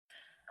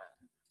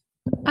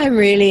I'm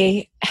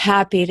really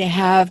happy to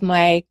have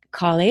my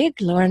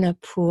colleague, Lorna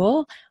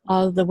Poole,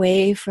 all the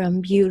way from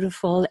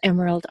beautiful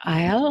Emerald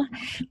Isle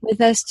with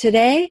us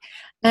today.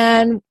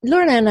 And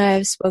Lorna and I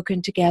have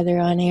spoken together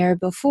on air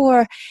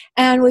before,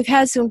 and we've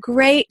had some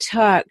great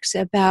talks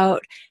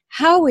about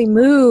how we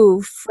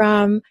move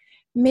from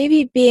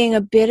maybe being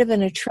a bit of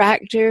an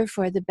attractor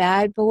for the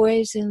bad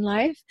boys in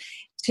life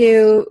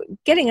to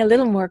getting a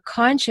little more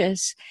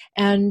conscious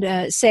and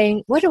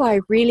saying, what do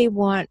I really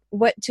want?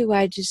 What do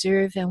I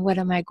deserve? And what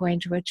am I going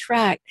to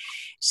attract?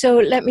 So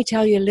let me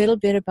tell you a little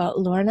bit about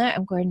Lorna.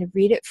 I'm going to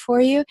read it for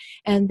you,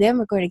 and then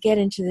we're going to get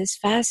into this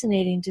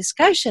fascinating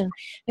discussion.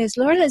 Because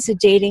Lorna is a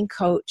dating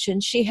coach,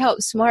 and she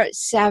helps smart,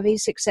 savvy,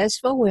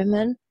 successful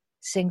women,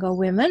 single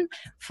women,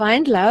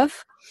 find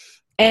love.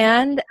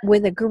 And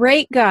with a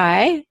great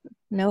guy,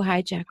 no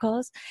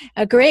hijackals,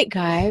 a great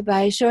guy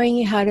by showing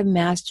you how to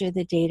master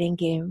the dating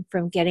game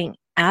from getting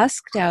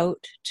asked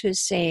out to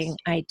saying,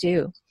 I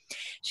do.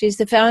 She's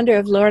the founder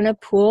of Lorna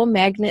Poole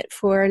Magnet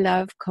for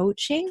Love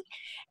Coaching,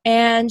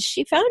 and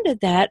she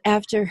founded that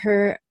after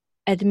her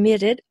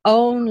admitted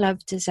own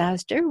love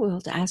disaster.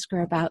 We'll ask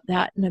her about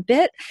that in a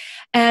bit.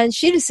 And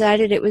she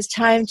decided it was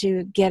time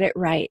to get it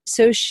right.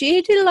 So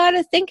she did a lot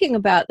of thinking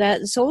about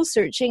that and soul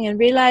searching, and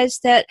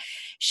realized that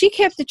she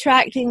kept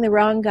attracting the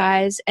wrong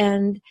guys,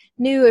 and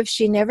knew if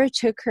she never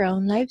took her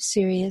own life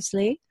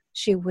seriously,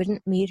 she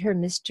wouldn't meet her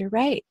Mr.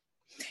 Right.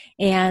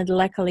 And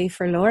luckily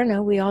for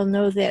Lorna, we all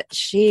know that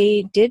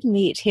she did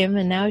meet him,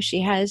 and now she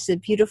has the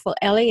beautiful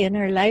Ellie in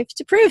her life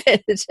to prove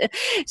it.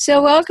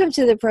 So welcome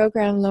to the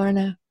program,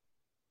 Lorna.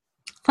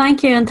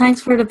 Thank you, and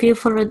thanks for the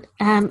beautiful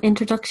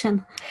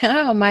introduction.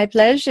 Oh, my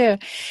pleasure.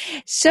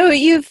 So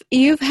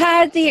you've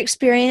had the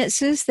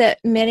experiences that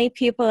many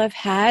people have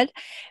had.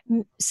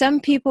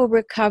 Some people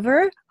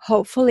recover,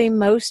 hopefully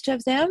most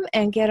of them,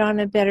 and get on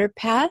a better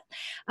path.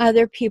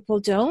 Other people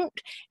don't,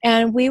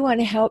 and we want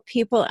to help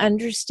people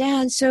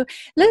understand. So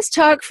let's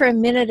talk for a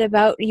minute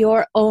about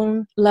your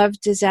own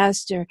love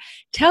disaster.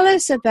 Tell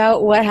us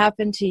about what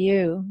happened to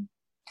you.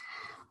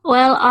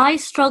 Well, I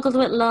struggled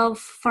with love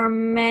for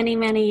many,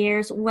 many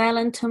years, well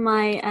into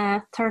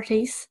my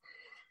 30s.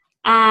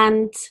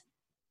 And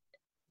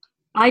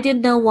I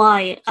didn't know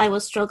why I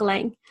was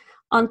struggling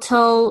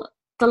until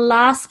the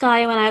last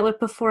guy I went out with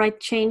before I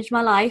changed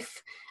my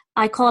life.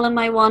 I call him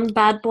my one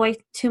bad boy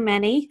too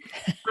many.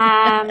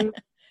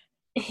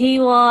 He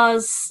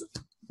was,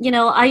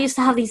 I used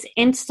to have these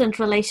instant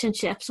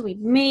relationships.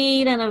 We'd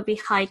meet and it would be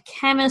high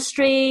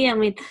chemistry, and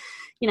we'd,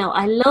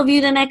 I love you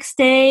the next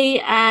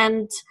day.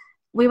 And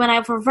we went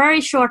out for a very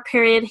short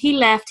period. He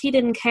left. He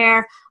didn't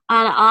care.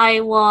 And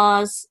I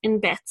was in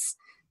bits.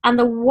 And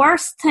the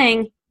worst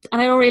thing, and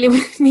I don't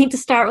really mean to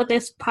start with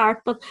this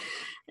part, but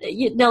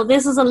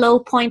this is a low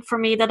point for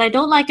me that I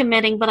don't like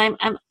admitting, but I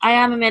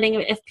am admitting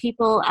if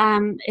people,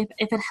 if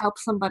it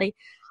helps somebody.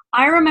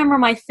 I remember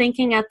my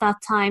thinking at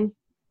that time.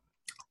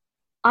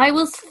 I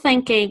was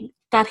thinking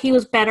that he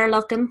was better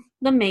looking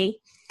than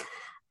me.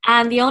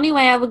 And the only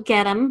way I would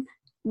get him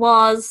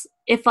was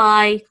if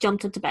I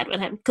jumped into bed with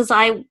him, because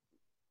I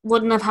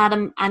wouldn't have had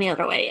him any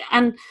other way.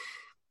 And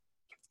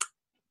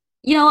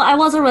I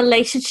was a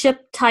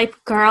relationship type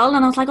girl,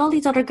 and I was like, all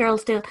these other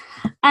girls do.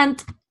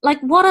 And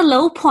like, what a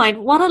low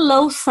point, what a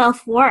low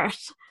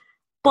self-worth.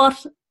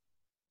 But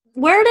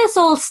where this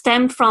all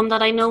stemmed from,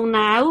 that I know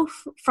now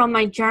from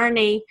my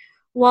journey,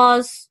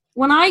 was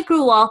when I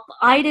grew up,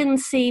 I didn't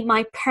see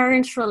my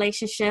parents'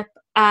 relationship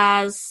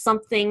as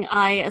something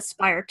I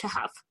aspired to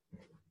have.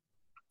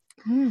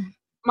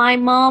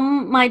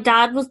 My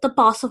dad was the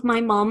boss of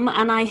my mum,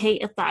 and I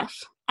hated that.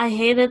 I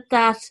hated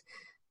that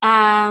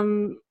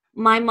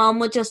my mum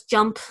would just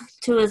jump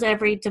to his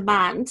every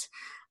demand,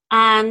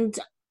 and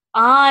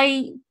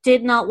I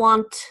did not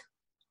want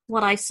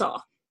what I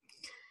saw.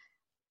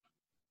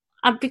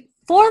 And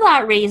for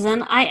that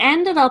reason, I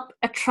ended up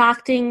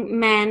attracting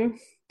men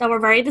that were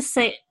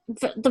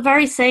the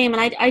very same,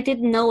 and I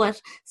didn't know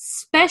it,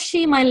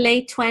 especially my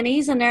late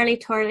 20s and early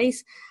 30s.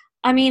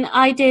 I mean,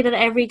 I dated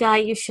every guy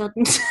you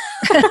shouldn't.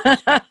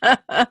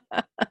 And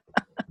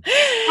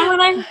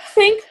when I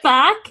think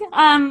back,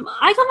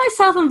 I got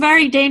myself in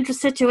very dangerous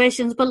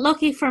situations, but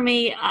lucky for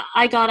me,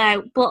 I got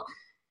out. But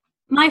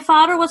my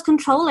father was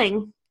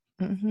controlling,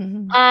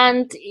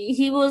 and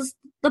he was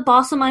the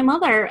boss of my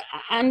mother.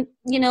 And,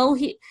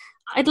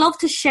 I'd love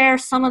to share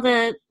some of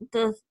the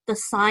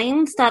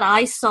signs that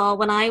I saw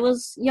when I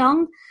was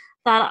young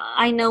that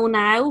I know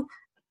now.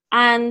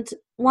 And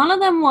one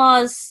of them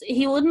was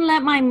he wouldn't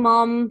let my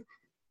mom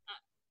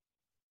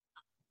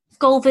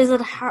go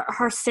visit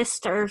her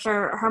sisters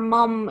or her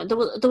mum.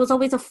 There was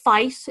always a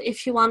fight if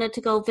she wanted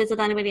to go visit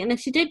anybody. And if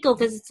she did go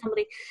visit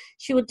somebody,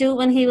 she would do it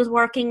when he was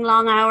working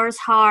long hours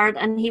hard,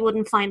 and he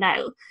wouldn't find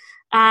out.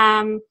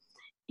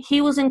 He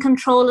was in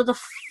control of the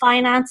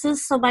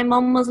finances, so my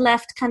mum was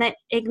left kind of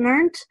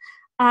ignorant,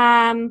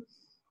 kind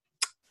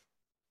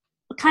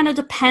of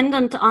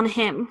dependent on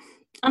him.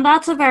 And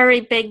that's a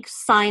very big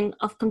sign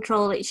of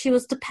control. She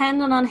was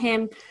dependent on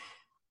him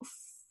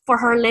for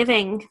her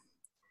living.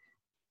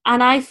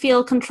 And I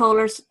feel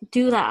controllers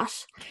do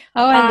that.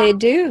 Oh,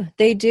 and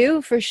they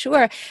do for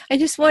sure. I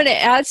just want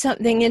to add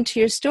something into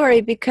your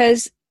story,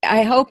 because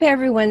I hope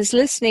everyone's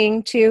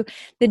listening to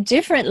the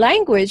different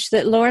language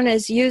that Lorna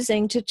is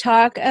using to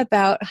talk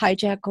about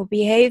hijackal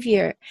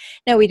behavior.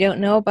 Now, we don't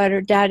know about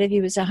her dad if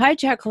he was a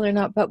hijackal or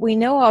not, but we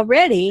know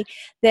already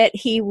that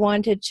he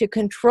wanted to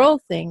control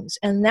things.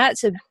 And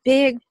that's a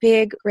big,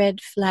 big red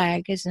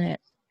flag, isn't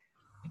it?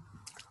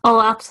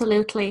 Oh,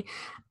 absolutely.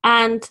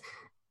 And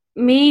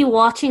me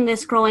watching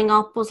this growing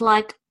up was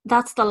like,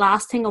 that's the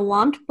last thing I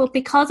want. But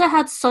because I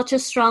had such a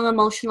strong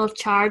emotional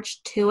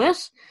charge to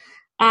it,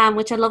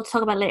 which I'd love to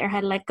talk about later, how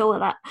to let go of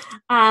that,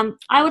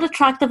 I would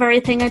attract the very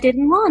thing I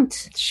didn't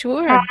want.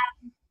 Sure.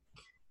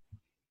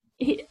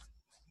 And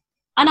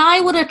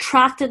I would have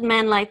attracted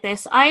men like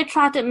this. I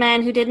attracted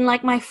men who didn't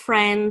like my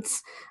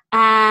friends,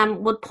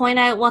 would point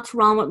out what's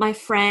wrong with my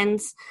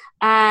friends.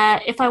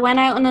 If I went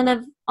out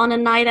on a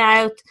night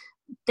out,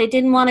 they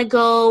didn't want to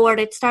go, or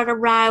they'd start a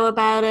row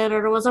about it,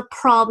 or there was a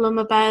problem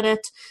about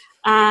it.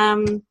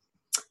 When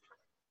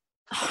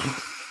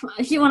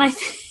I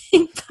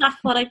think back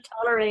what I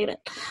tolerated,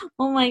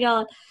 oh my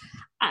God.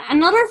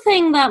 Another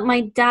thing that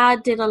my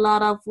dad did a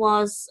lot of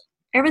was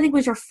everything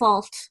was your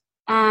fault.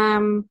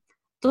 There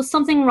was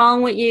something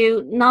wrong with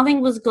you.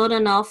 Nothing was good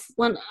enough.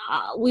 When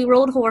we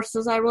rode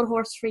horses, I rode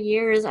horse for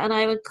years, and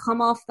I would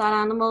come off that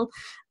animal,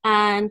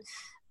 and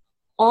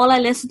all I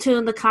listened to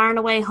in the car on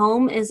the way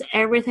home is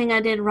everything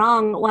I did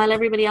wrong, while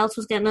everybody else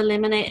was getting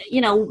eliminated,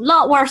 a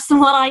lot worse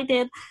than what I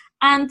did.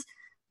 And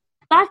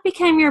that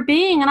became your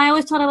being. And I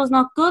always thought I was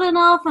not good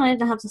enough, and I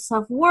didn't have the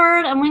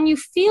self-worth. And when you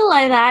feel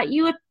like that,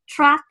 you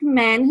attract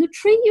men who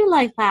treat you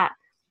like that.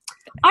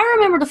 I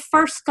remember the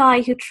first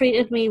guy who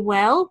treated me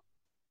well.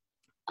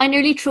 I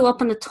nearly threw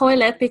up in the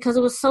toilet because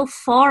it was so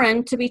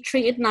foreign to be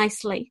treated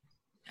nicely.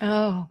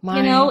 Oh, my.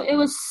 It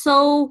was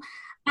so...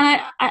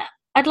 And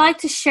I'd like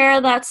to share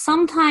that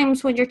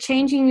sometimes when you're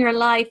changing your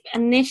life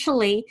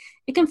initially,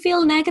 it can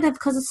feel negative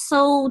because it's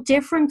so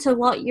different to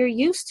what you're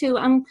used to.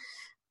 And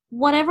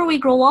whatever we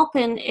grow up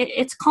in,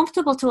 it's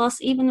comfortable to us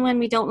even when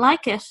we don't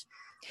like it.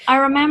 I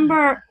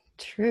remember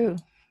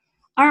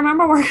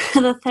working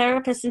with a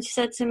therapist, and she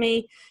said to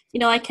me,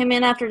 I came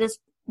in after this,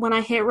 when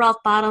I hit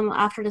rock bottom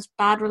after this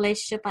bad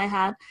relationship I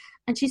had.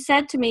 And she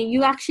said to me,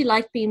 you actually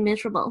like being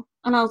miserable.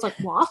 And I was like,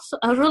 what?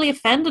 I was really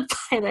offended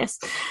by this.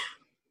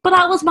 But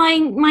that was my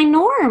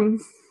norm.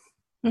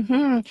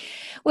 Mm-hmm.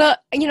 Well,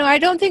 I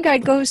don't think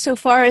I'd go so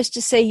far as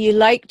to say you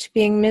liked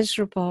being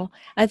miserable.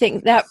 I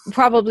think that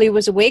probably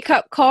was a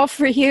wake-up call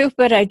for you,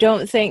 but I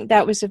don't think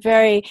that was a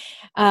very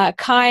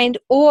kind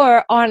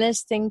or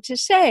honest thing to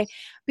say,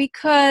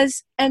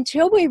 because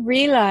until we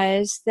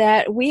realize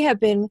that we have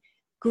been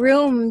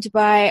groomed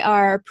by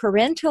our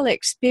parental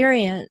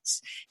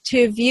experience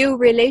to view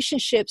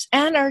relationships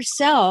and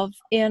ourselves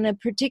in a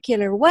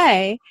particular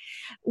way,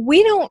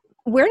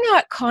 we're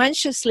not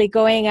consciously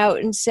going out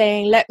and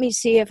saying, let me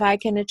see if I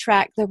can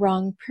attract the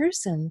wrong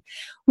person.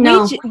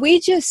 No. We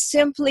just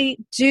simply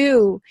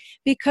do,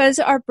 because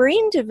our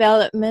brain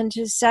development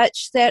is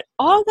such that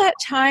all that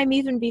time,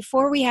 even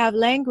before we have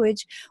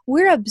language,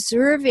 we're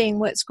observing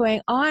what's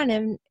going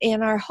on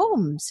in our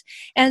homes.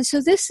 And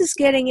so this is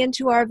getting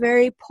into our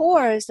very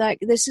pores, like,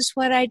 this is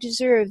what I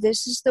deserve.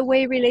 This is the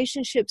way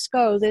relationships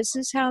go. This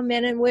is how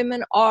men and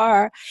women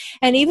are.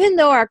 And even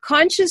though our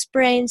conscious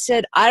brain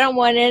said, I don't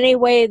want any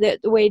way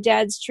that the way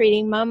dad's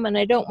treating mom, and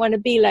I don't want to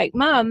be like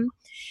mom,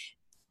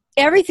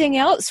 everything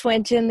else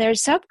went in there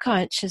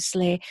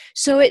subconsciously.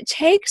 So it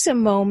takes a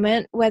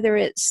moment, whether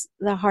it's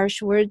the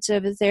harsh words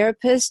of a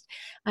therapist,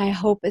 I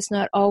hope it's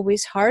not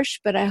always harsh,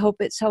 but I hope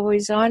it's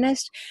always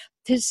honest,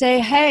 to say,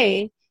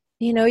 hey,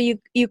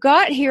 you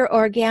got here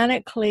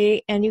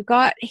organically, and you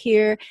got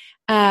here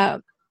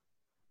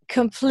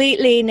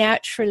completely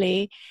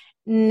naturally.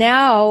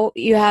 Now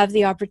you have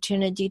the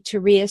opportunity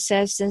to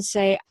reassess and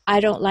say,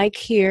 I don't like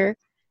here.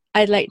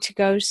 I'd like to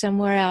go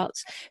somewhere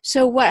else.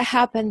 So what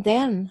happened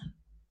then?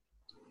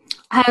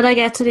 How did I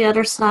get to the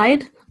other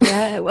side?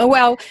 Yeah.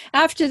 Well,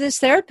 after this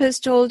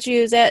therapist told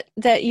you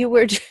that you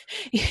were,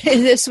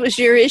 this was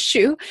your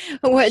issue,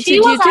 what did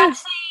you do?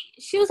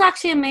 She was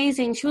actually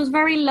amazing. She was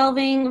very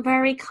loving,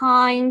 very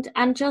kind,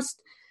 and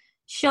just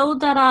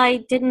showed that I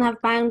didn't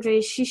have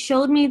boundaries. She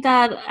showed me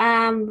that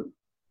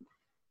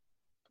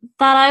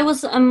I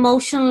was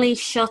emotionally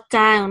shut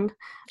down.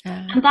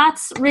 And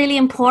that's really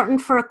important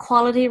for a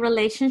quality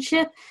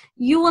relationship.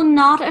 You will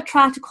not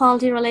attract a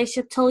quality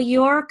relationship till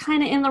you're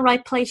kind of in the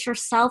right place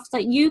yourself,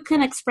 that you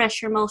can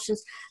express your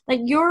emotions,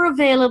 that you're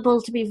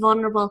available to be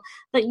vulnerable,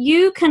 that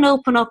you can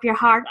open up your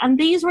heart. And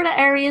these were the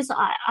areas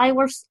I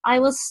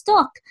was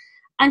stuck.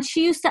 And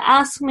she used to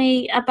ask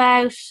me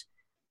about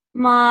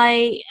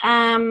my,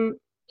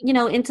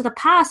 into the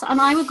past,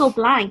 and I would go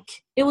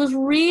blank. It was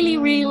really,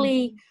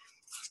 really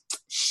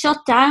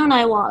shut down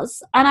I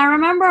was. And I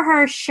remember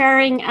her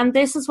sharing, and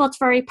this is what's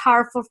very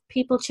powerful for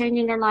people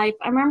changing their life,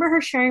 I remember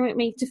her sharing with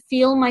me to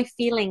feel my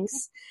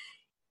feelings,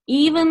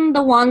 even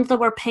the ones that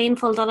were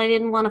painful that I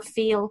didn't want to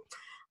feel.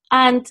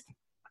 And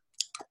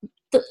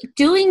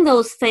doing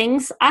those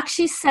things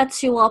actually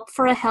sets you up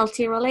for a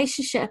healthy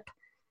relationship.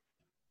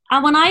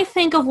 And when I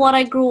think of what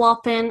I grew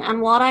up in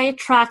and what I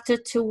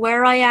attracted to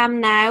where I am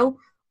now,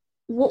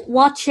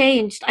 what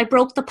changed? I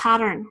broke the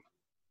pattern.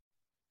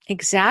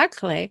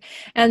 Exactly.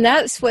 And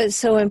that's what's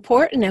so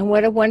important, and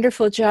what a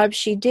wonderful job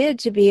she did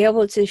to be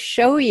able to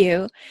show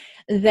you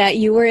that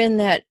you were in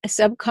that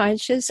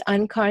subconscious,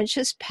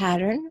 unconscious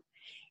pattern.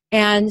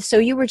 And so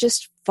you were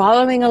just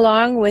following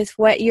along with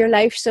what your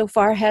life so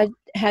far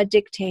had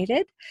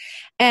dictated.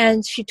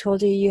 And she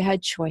told you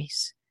had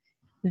choice,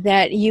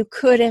 that you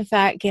could, in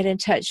fact, get in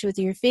touch with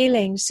your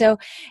feelings. So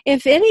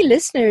if any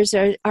listeners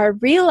are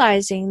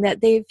realizing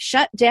that they've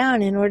shut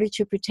down in order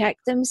to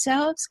protect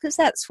themselves, because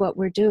that's what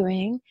we're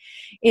doing,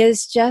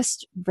 is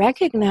just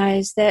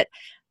recognize that,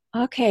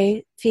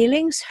 okay,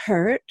 feelings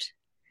hurt,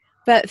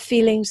 but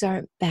feelings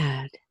aren't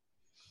bad.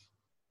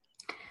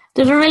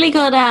 There's a really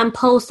good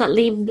post that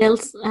Lee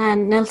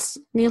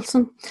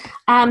Nielsen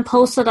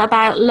posted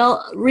about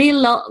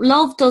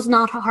love does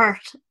not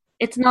hurt.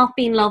 It's not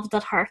being loved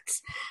that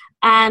hurts.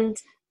 And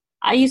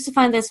I used to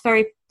find this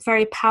very,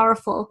 very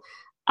powerful.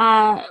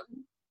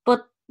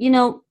 But,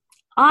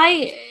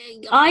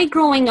 I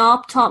growing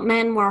up thought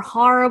men were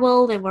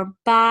horrible. They were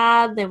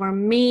bad. They were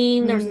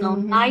mean. There's no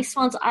nice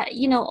ones.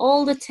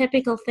 All the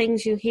typical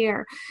things you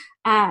hear.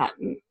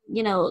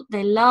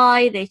 They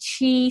lie, they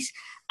cheat.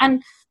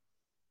 And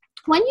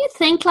when you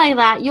think like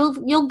that,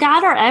 you'll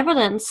gather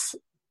evidence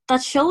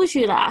that shows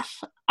you that.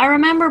 I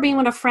remember being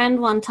with a friend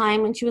one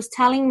time, and she was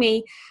telling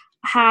me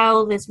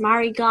how this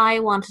married guy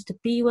wanted to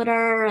be with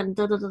her, and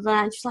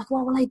and she's like,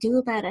 "What will I do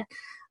about it?"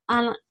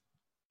 And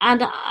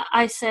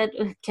I said,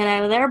 "Get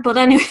out of there." But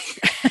anyway,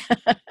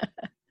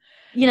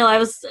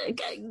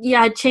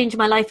 I changed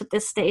my life at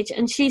this stage.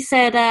 And she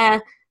said,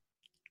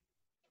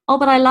 "Oh,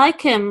 but I like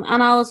him."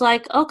 And I was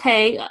like,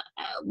 "Okay,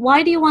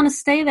 why do you want to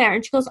stay there?"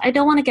 And she goes, "I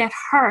don't want to get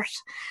hurt."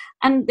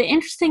 And the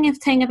interesting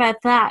thing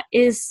about that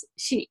is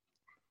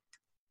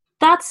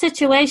that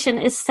situation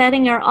is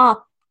setting her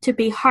up to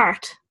be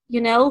hurt,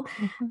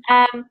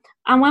 and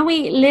when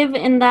we live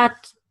in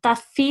that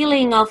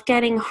feeling of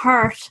getting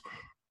hurt,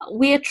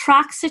 we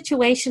attract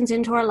situations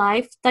into our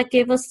life that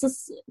give us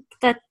this,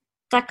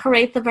 that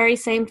create the very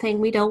same thing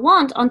we don't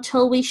want,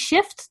 until we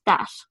shift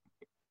that.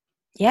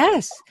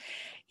 Yes,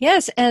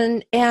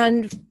 and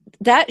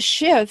that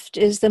shift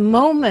is the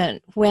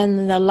moment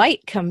when the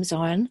light comes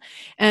on,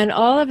 and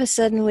all of a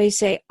sudden we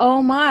say,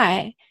 "Oh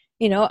my,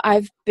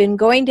 I've been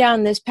going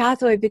down this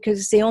pathway because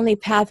it's the only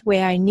pathway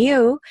I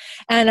knew,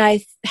 and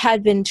I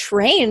had been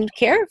trained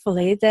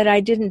carefully that I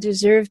didn't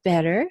deserve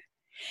better."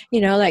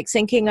 Like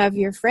thinking of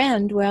your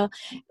friend, well,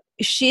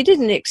 she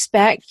didn't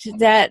expect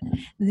that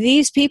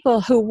these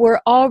people who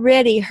were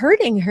already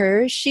hurting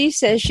her, she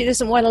says she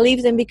doesn't want to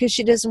leave them because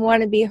she doesn't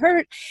want to be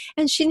hurt.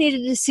 And she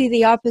needed to see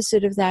the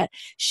opposite of that.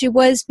 She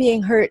was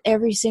being hurt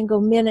every single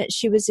minute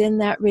she was in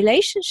that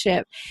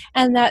relationship.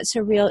 And that's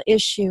a real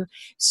issue.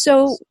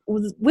 So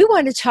we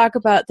want to talk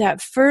about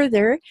that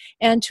further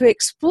and to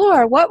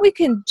explore what we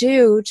can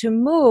do to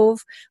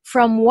move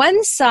from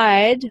one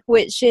side,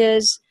 which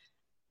is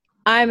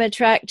I'm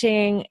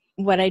attracting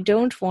what I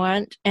don't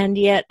want, and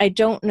yet I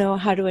don't know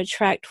how to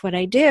attract what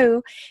I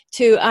do,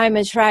 to I'm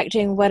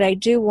attracting what I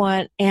do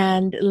want,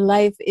 and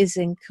life is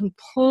in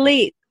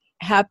complete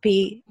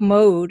happy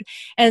mode.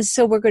 And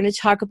so we're going to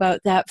talk about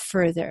that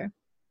further.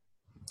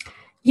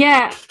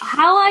 Yeah,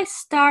 how I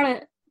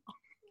started